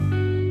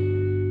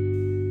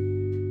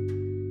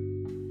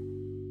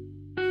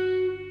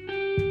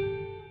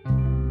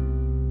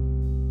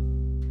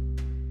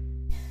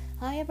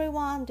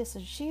everyone, this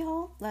is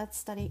Shiho. Let's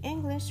study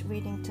English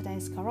reading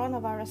today's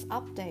coronavirus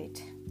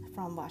update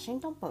from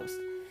Washington Post.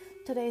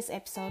 Today's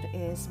episode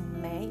is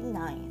May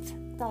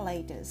 9th, the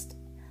latest.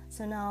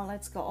 So now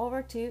let's go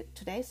over to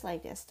today's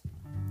latest.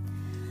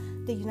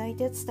 The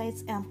United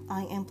States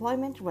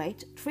unemployment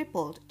rate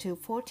tripled to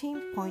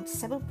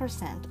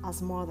 14.7%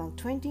 as more than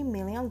 20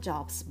 million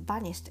jobs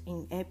vanished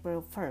in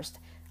April 1st,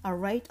 a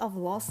rate of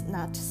loss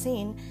not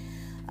seen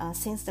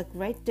since the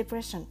Great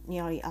Depression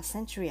nearly a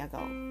century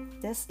ago.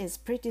 This is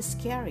pretty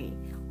scary,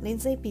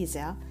 Lindsay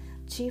Pizia,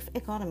 chief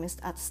economist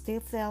at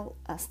Stifel,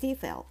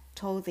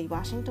 told the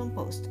Washington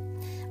Post.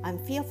 I'm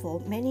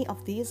fearful many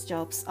of these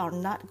jobs are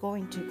not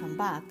going to come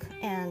back,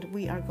 and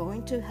we are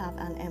going to have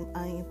an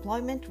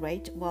unemployment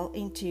rate well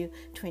into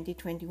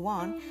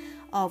 2021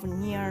 of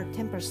near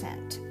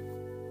 10%.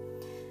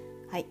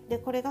 はい、で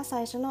これが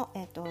最初の、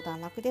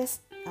段落で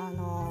す。昨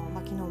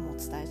日もお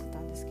伝えしてた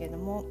んですけれど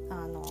も、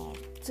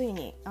つい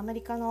にアメ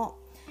リカの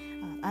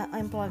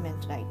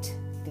unemployment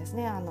rate です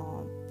ね、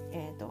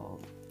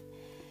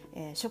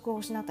職を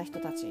失った人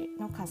たち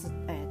の数、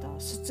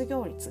失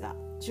業率が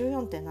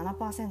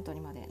 14.7%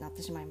 にまでなっ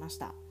てしまいまし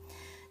た。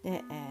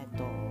で、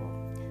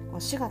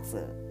4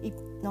月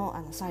の、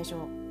最初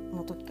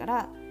の時か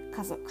ら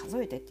数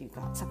えてっていう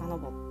か遡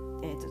っ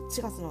て、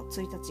4月の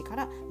1日か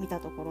ら見た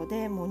ところ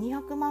でもう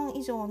200万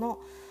以上の、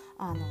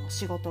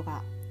仕事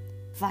が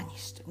バニッ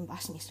シュ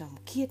はもう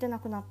消えてな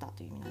くなった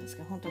という意味なんです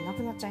けど、本当にな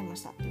くなっちゃいま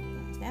したということ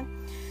なんですね。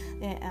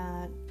で、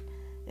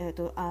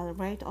a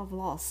rate of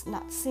loss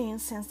not seen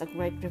since the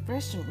Great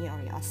Depression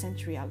nearly a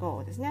century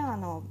ago ですね。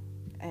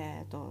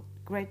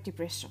Great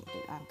Depression と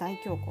いう大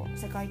恐慌、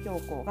世界恐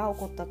慌が起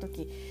こった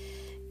時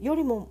よ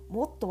りも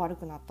もっと悪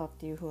くなったっ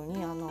ていうふうに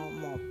もう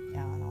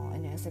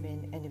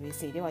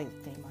NBC では言っ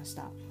ていまし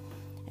た。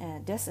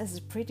This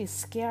is pretty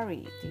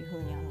scary っていうふ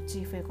うにチ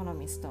ーフエコノ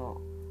ミス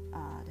ト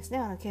ですね、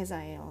経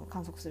済を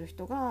観測する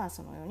人が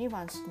そのように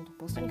ワシントン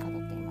ポストに語っ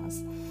ていま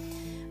す。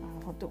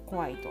本当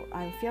怖いと。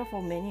I'm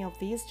fearful many of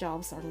these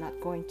jobs are not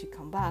going to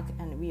come back,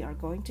 and we are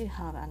going to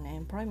have an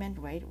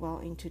employment rate well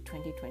into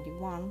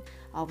 2021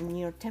 of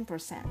near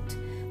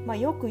 10%。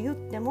よく言っ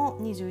ても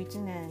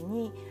21年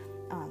に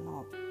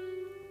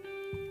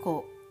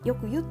よ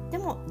く言って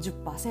も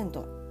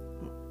 10%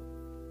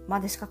 ま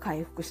でしか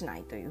回復しな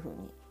いというふう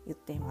に言っ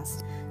ていま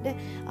す。で、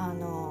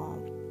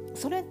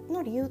それ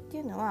の理由って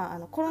いうのは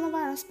コロナウ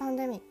イルスパン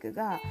デミック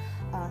が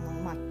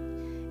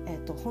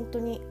本当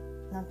に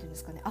なんていうんで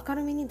すかね、明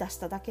るみに出し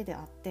ただけで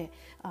あって、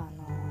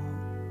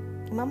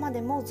今ま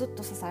でもずっ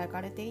とささや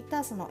かれてい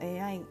たその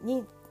AI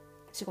に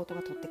仕事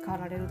が取って代わ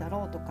られるだ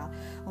ろうとか、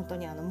本当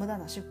に無駄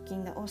な出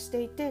勤をし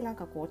ていて、なん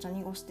かお茶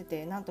濁して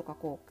てなんとか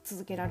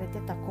続けられて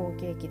た好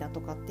景気だ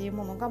とかっていう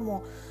ものが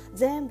もう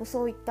全部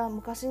そういった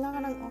昔な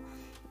がらの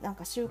なん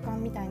か習慣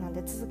みたいなん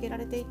で続けら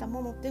れていた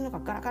ものっていうの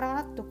がガラガラガ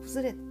ラっと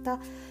崩れた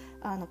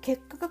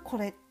結果がこ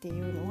れってい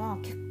うのは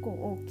結構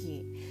大き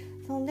い。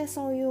そんで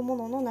そういうも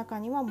のの中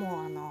には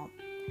もう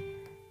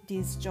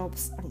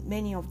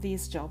many of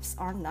these jobs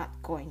are not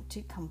going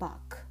to come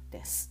back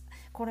です。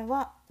これ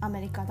はア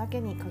メリカだけ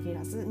に限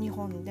らず日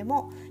本で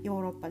もヨ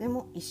ーロッパで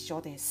も一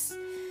緒です。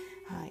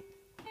はい、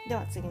で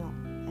は次の、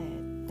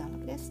段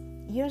落です。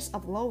Years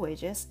of low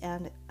wages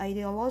and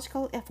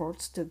ideological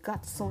efforts to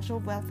gut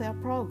social welfare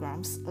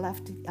programs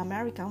left the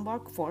American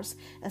workforce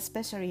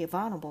especially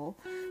vulnerable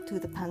to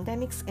the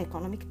pandemic's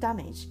economic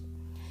damage.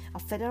 A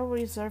Federal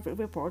Reserve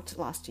report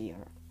last year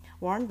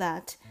warned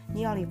that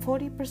nearly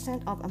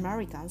 40% of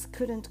Americans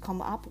couldn't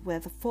come up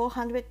with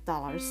 $400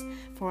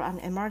 for an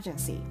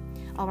emergency.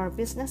 Our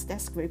business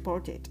desk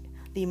reported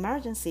the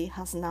emergency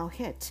has now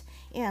hit,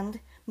 and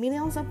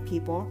millions of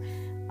people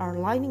are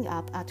lining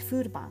up at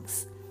food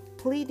banks,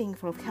 pleading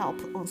for help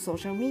on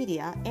social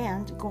media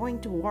and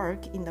going to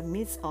work in the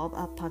midst of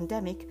a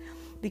pandemic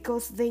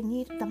because they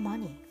need the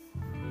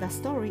money.The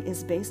story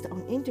is based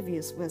on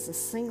interviews with a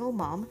single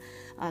mom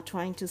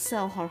trying to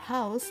sell her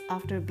house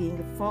after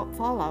being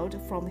furloughed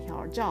from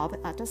her job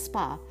at a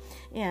spa,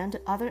 and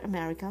other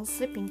Americans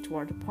slipping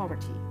toward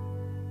poverty.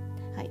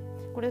 はい、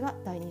これが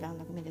第2段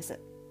落目です。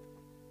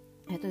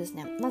です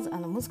ね、まず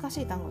難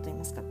しい単語といい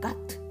ますか GUT っ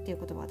ていう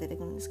言葉が出て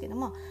くるんですけど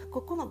も、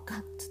ここの GUT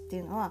って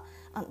いうのは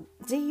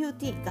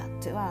GUT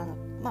GUT は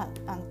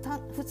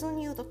普通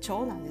に言うと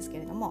腸なんですけ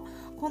れども、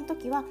この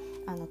時は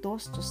動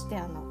詞として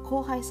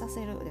荒廃さ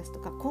せるですと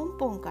か根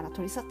本から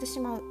取り去ってし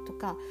まうと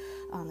か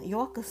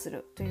弱くす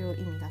るという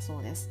意味だそ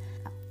うです。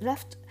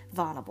left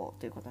vulnerable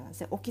ということなんで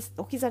すね。置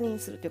き去りに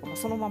するというか、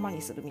そのままに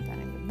するみたい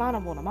な意味で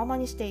vulnerable のまま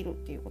にしている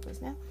ということで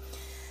すね。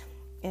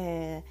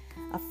A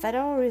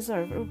Federal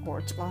Reserve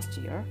report last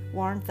year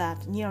warned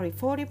that nearly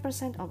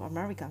 40% of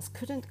Americans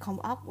couldn't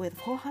come up with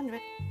 $400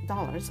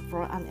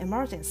 for an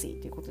emergency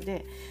ということ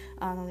で、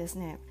です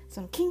ね、そ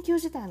の緊急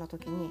事態の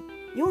時に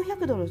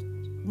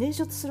$400捻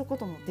出するこ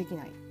ともでき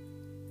ない。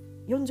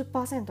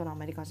40% のア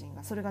メリカ人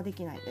がそれがで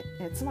きない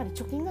で、つまり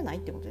貯金がない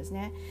ってことです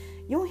ね。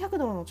$400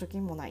の貯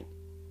金もない。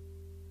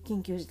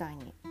緊急事態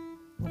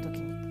の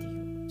時にって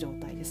いう状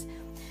態です。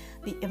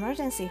The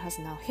emergency has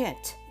now hit,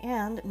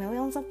 and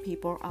millions of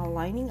people are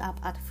lining up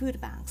at food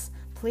banks,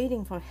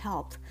 pleading for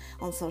help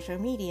on social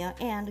media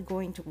and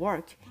going to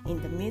work in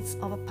the midst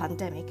of a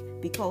pandemic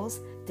because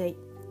they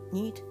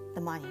need the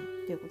money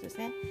ということです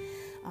ね。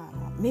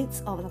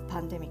midst of the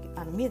pandemic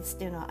midst っ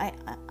ていうのは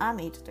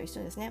amid と一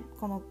緒ですね。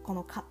この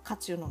渦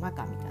中の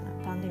中みたいな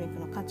パンデミック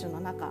の渦中の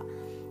中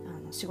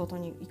仕事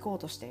に行こう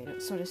としている。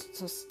そ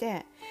し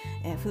て、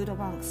フード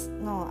バンクス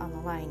の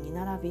ラインに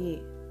並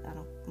び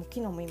もう昨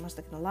日も言いまし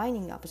たけどライニ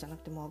ングアップじゃな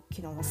くても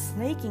昨日はス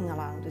ネーキングア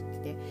ラウンドっ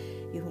てい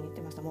うふうに言っ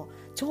てました。もう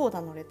長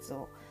蛇の列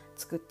を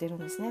作ってるん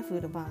ですねフ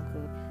ードバン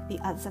ク。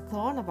As the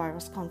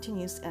coronavirus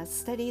continues a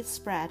steady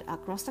spread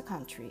across the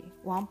country,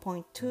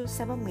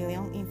 1.27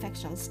 million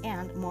infections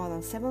and more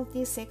than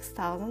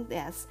 76,000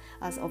 deaths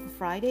as of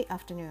Friday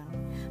afternoon.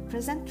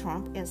 President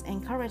Trump is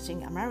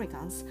encouraging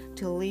Americans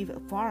to leave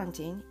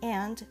quarantine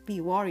and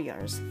be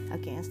warriors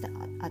against a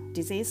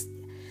disease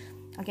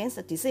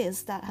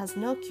that has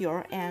no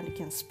cure and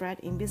can spread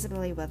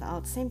invisibly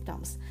without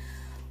symptoms.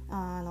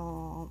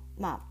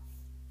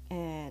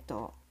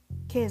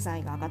 経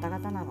済がガタガ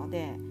タなの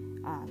で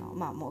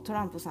もうト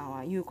ランプさん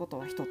は言うこと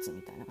は一つ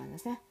みたいな感じで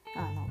すね。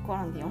コ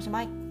ランティンおし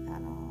まいは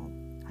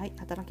い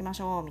働きま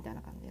しょうみたい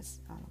な感じで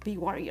す。Be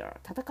warrior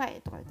戦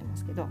えとか言ってま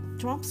すけど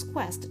Trump's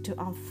quest to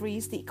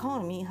unfreeze the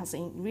economy has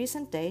in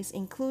recent days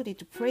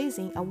included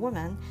praising a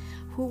woman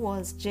who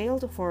was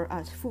jailed for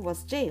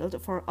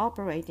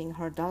operating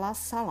her Dallas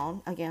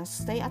salon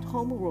against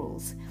stay-at-home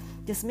rules,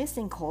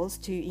 dismissing calls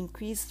to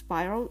increase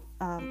viral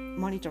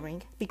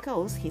monitoring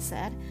because, he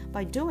said,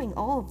 by doing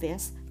all of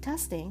this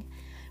testing,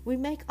 we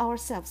make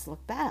ourselves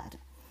look bad,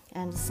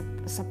 and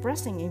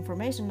suppressing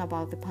information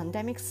about the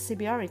pandemic's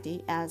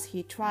severity as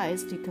he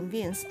tries to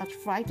convince a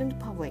frightened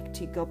public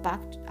to go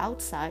back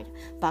outside,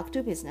 back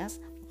to business,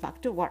 back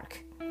to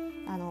work.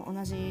同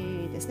じ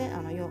ですね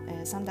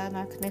3大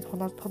のほ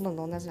とん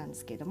ど同じなんで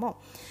すけれども、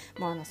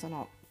まだソ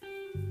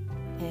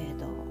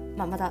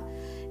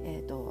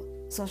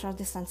ーシャル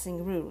ディスタンシン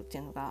グルールって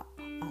いうのが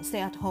ステ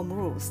イアットホーム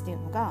ルールっていう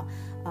のが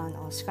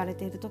敷かれ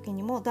ている時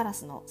にもダラ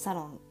スのサ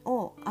ロン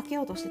を開け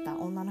ようとしてた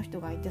女の人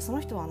がいて、そ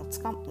の人はなん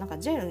か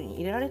ジェルに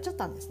入れられちゃっ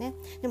たんですね。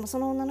でもそ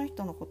の女の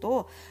人のこと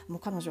をもう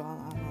彼女は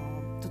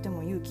とて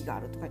も勇気があ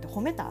るとか言って褒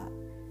めた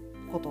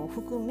ことを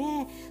含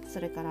め、そ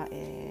れから、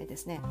で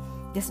すね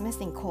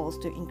dismissing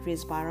calls to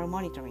increase viral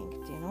monitoring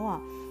っていうの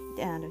は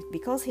and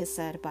because he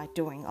said by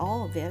doing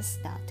all of this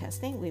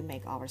testing we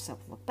make ourselves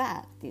look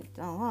bad って言っ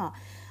たのは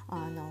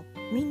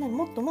みんなに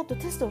もっともっと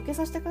テストを受け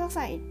させてくだ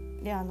さい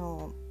でっ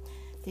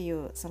てい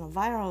うその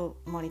viral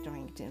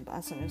monitoring っていう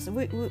その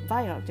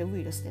viral ってウ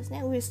イルスです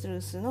ね。ウイ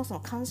ルスのその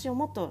監視を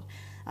もっと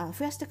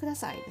増やしてくだ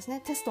さいですね。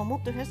テストをも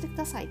っと増やしてく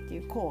ださいってい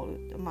うコ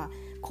ール、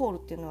コール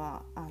っていうの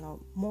は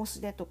申し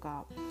出と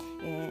か、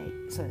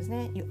そうです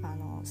ね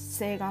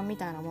請願み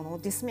たいなものを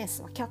ディスミ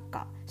スは却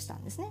下した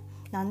んですね。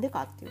なんで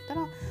かって言った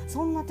ら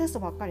そんなテス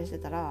トばっかりして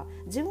たら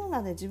自分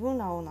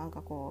らをなん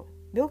かこう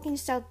病気に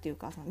しちゃうっていう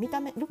か、その見た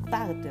目 look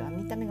bad っていうのは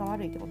見た目が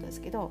悪いってことで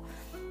すけど、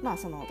だから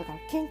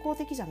健康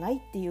的じゃないっ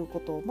ていうこ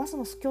とをそ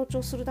の強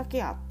調するだけ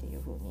やってい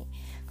うふうに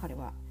彼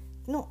は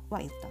言っ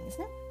たんです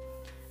ね。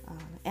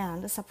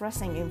And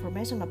suppressing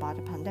information about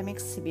the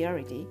pandemic's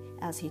severity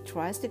as he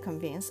tries to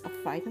convince a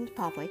frightened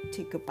public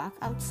to go back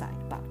outside,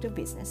 back to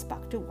business,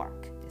 back to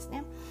work です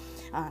ね。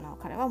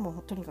彼はも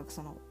うとにかく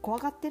その怖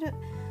がってる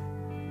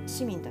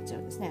市民たち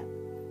をですね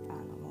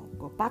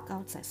もうback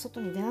outside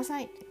外に出なさ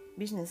いって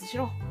ビジネスし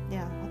ろで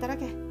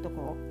働けと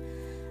こう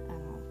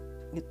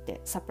言っ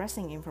て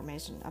suppressing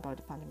information about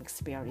the pandemic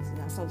severity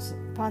そうです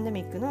パンデ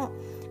ミックの、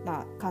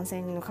感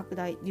染の拡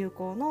大流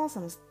行のそ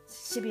の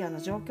シビアな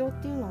状況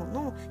っていうの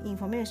のイン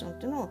フォメーションっ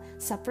ていうのを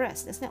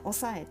suppress ですね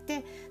抑え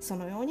てそ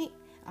のように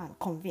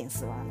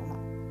convince は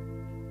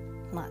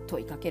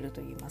問いかける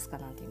といいますか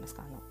なんて言います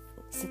か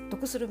説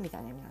得するみた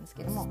いな意味なんです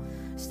けども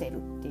してるっ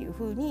ていう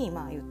ふうに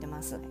言って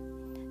ます。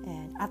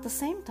And at the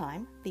same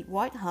time, the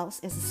White House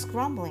is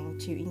scrambling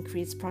to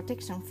increase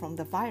protection from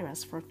the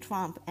virus for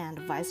Trump and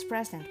Vice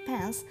President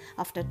Pence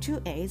after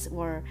 2 aides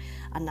were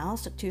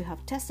announced to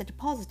have tested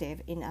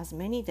positive in as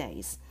many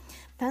days.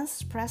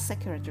 Pence's press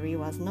secretary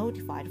was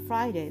notified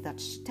Friday that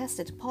she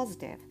tested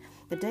positive.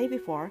 The day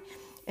before,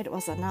 it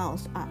was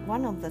announced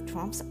one of the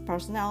Trump's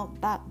personnel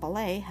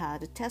ballet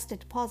had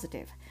tested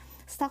positive.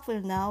 Staff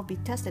will now be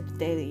tested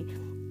daily,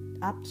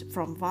 up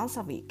from once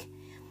a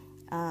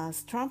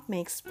week.As Trump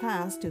makes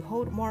plans to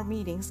hold more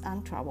meetings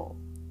and travel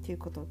という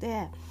こと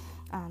で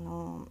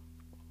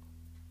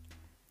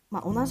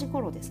同じ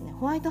頃ですね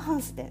ホワイトハ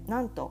ウスで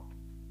なんと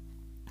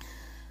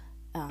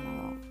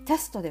テ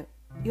ストで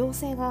陽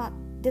性が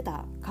出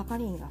た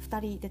係員が2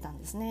人出たん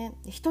ですね。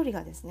1人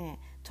がです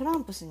ねトラ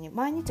ンプ氏に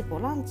毎日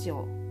ランチ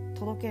を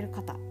届ける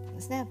方で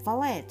すね。バ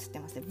レットって言って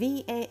ますね。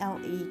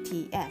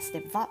VALETS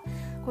で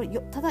これ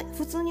ただ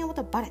普通に読む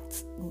とバレッ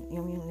ツ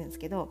読みんです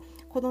けど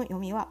この読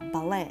みは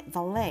バレ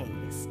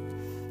ーです。は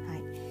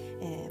い、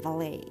バ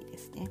レーで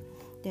すね。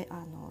で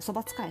そ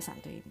ば使いさん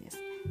という意味です。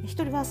1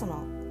人はそ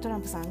のトラ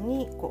ンプさん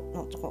に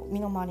身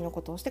の回りの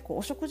ことをして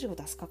お食事を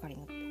出す係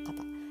の方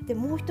で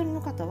もう1人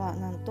の方は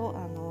なん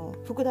と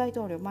副大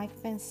統領マイ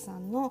ク・ペンスさ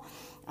んの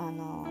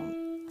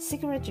セ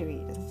クレタリ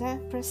ーです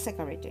ね、プレスセ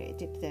クレタリーっ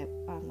て言って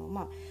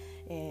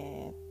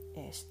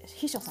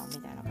秘書さんみ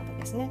たいな方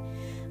ですね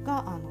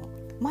が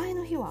前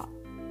の日は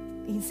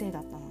陰性だ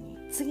ったのに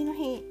次の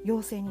日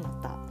陽性にな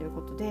ったという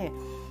ことで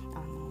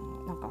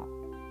なんか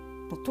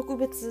特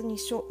別に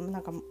な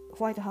んか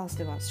ホワイトハウス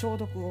では消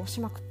毒をし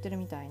まくってる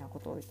みたいなこ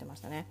とを言ってまし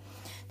たね。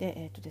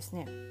でです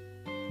ね、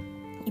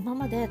今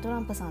までトラ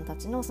ンプさんた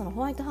ちのその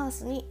ホワイトハウ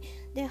ス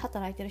で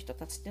働いてる人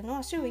たちっていうの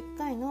は週1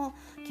回の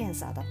検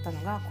査だった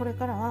のがこれ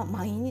からは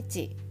毎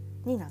日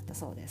になった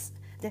そうです。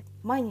で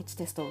毎日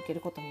テストを受ける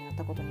ことになっ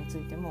たことにつ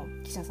いても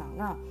記者さん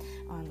が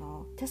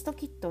テスト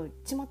キット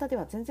巷で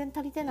は全然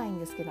足りてないん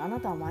ですけどあな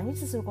たは毎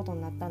日すること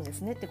になったんで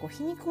すねって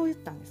皮肉を言っ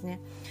たんですね。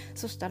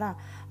そしたら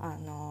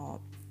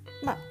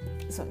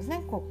そうです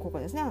ね、ここ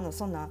ですね、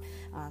そんな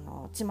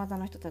巷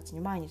の人たちに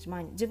毎日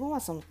自分は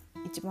その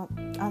一番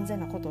安全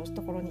なと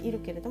ころにいる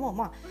けれど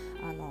も、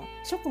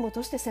職務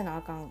としてせな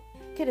あかん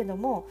けれど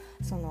も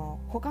その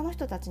他の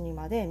人たちに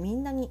までみ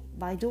んなに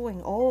By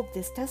doing all of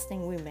this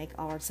testing we make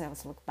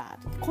ourselves look bad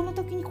この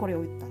時にこれ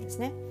を言ったんです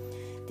ね。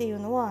っていう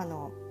のはな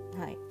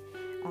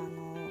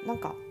ん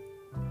か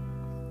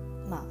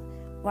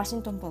ワシ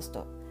ントンポス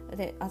ト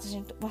で私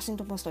ワシン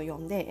トンポストを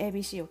読んで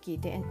ABC を聞い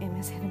て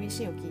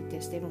MSNBC を聞いて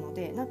しているの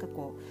でなんか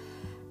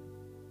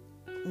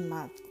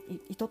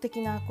意図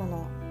的なこ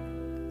の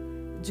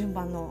順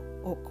番の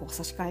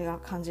差し替えが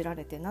感じら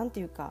れてなんて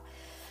いうか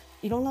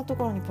いろんなと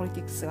ころにポリ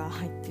ティクスが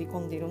入って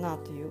込んでいるな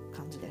という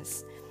感じで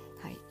す。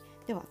はい、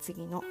では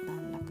次の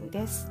段落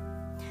です。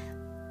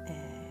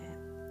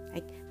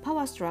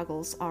Power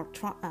struggles are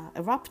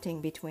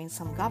erupting between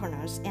some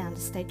governors and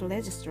state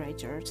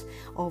legislatures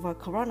over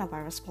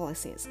coronavirus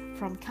policies.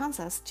 From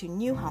Kansas to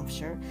New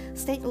Hampshire,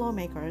 state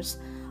lawmakers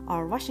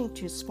are rushing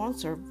to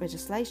sponsor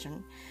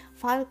legislation,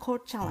 file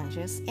court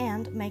challenges,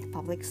 and make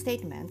public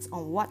statements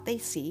on what they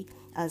see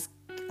as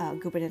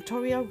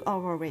gubernatorial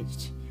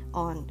overreach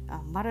on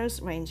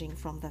matters ranging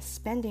from the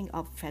spending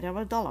of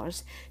federal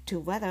dollars to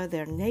whether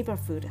their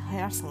neighborhood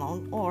hair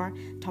salon or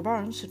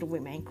tavern should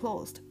remain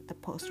closed, the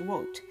Post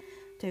wrote.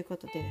というこ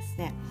とでです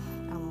ね、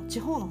地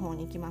方の方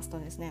に行きますと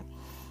ですね、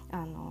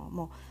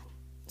も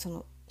うそ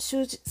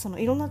の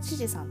いろんな知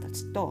事さんた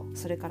ちと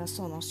それから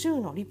その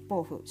州の立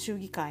法府州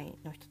議会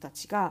の人た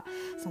ちが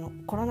その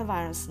コロナ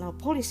ウイルスの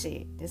ポリ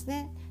シーです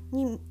ね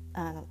に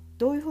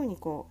どういうふうに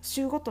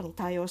州ごとに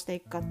対応してい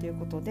くかという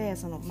ことで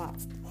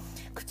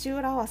口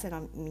裏合わせ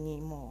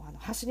にもう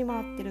走り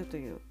回っていると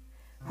いう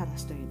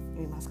話とい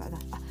いますか、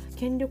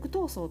権力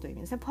闘争という意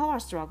味ですね。パワー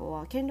ストラグル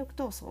は権力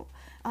闘争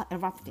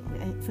erupting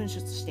噴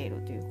出している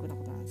というふうな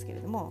ことなんですけ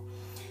れども、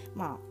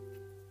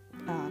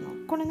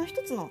これの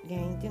一つの原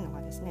因っていうの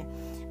がですね、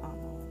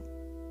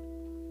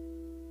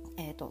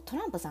ト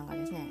ランプさんが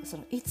ですね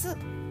いつ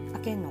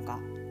開けるのか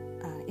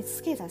い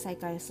つ経済再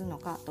開するの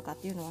かとかっ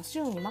ていうのは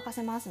州に任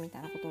せますみた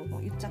いなことを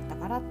言っちゃった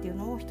からっていう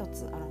のも一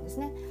つあるんです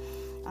ね。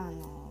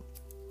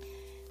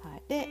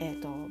で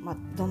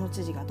どの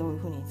知事がどういう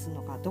ふうにする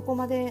のかどこ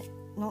まで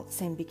の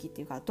線引きっ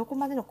ていうかどこ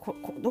までの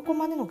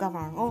ガ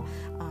バンを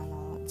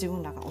自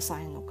分らが抑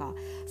えるのか、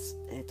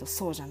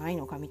そうじゃない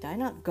のかみたい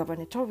な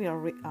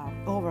gubernatorial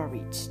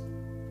overreach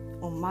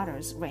on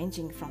matters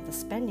ranging from the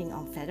spending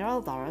on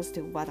federal dollars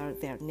to whether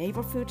their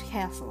neighborhood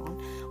hair salon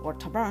or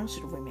tavern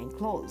should remain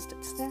closed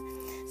ですね。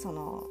そ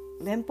の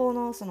連邦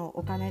のその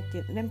お金って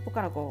いう連邦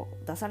から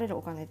出される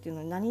お金っていう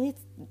のに何に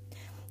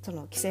そ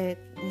の規制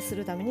にす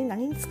るために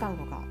何に使う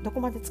のかど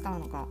こまで使う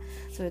のか、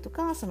それと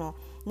かその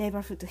ネイバ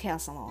ーフッドヘア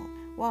サロ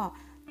ンは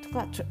と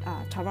か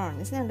タバーン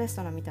ですねレス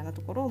トランみたいな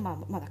ところをま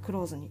だク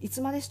ローズにい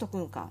つまでしとく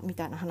んかみ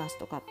たいな話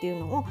とかっていう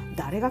のを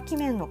誰が決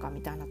めるのか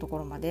みたいなとこ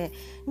ろまで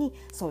に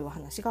そういう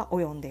話が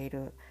及んでい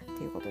る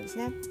ということです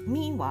ね。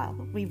 Meanwhile,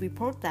 we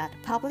report that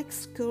public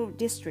school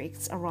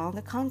districts around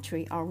the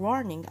country are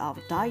warning of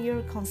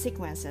dire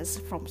consequences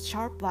from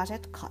sharp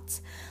budget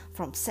cuts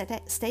from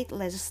state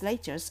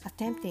legislatures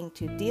attempting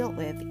to deal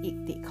with the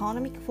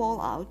economic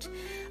fallout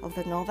of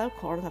the novel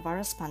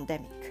coronavirus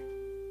pandemic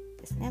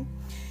ですね。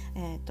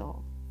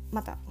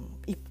また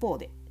一方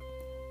で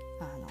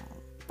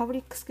パブリ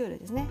ックスクール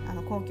ですね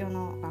公共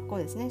の学校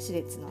ですね私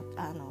立の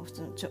普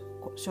通の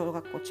小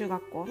学校中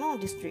学校の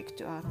ディストリク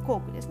ト校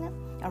区ですね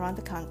around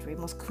the country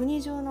もう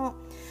国中の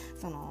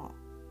その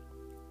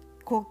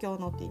公共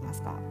のって言いま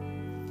すか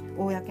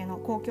公の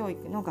公教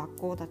育の学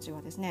校たち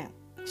はですね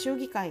州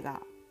議会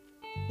が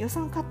予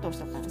算カットをし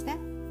たんですね。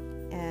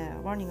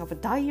warning of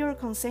dire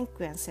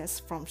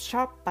consequences from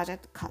sharp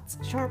budget cuts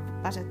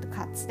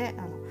で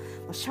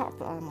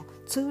sharp は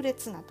痛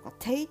烈なとか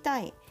手痛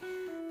い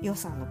予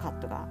算のカッ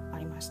トがあ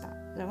りました。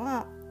それ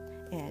は、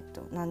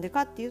なんで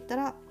かって言った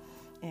ら、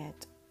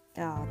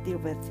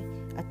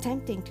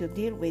attempting to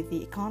deal with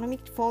the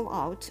economic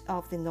fallout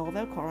of the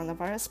novel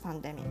coronavirus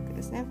pandemic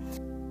ですね。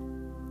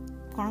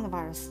コロ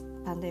ナウイルス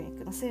パンデミッ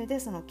クのせいで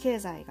その経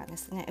済がで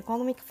すねエコ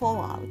ノミックフォ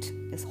ールアウト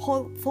です。フ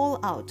ォー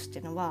ルアウトって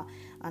いうのは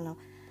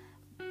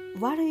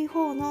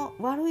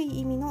悪い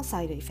意味の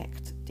サイドエフェク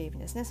トっていう意味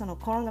ですね。その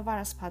コロナウイ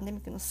ルスパンデミ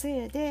ックの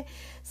せいで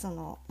そ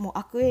のもう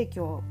悪影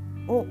響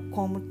を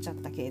被っちゃっ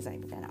た経済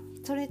みたいな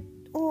それ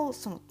を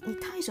に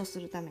対処す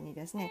るために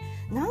ですね、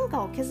何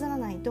かを削ら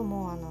ないと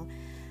もう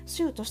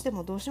州として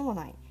もどうしようも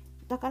ない。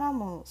だから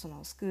もうそ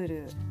のスクー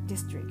ルディ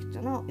ストリク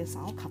トの予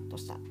算をカット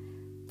した。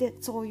で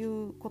そうい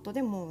うこと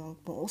でも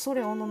う恐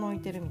れおののい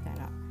てるみたい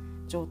な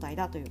状態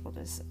だということ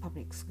です、パブ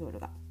リックスクール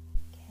が。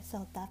Okay,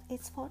 so that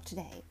is for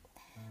today.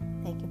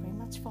 Thank you very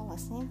much for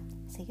listening.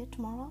 See you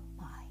tomorrow.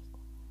 Bye.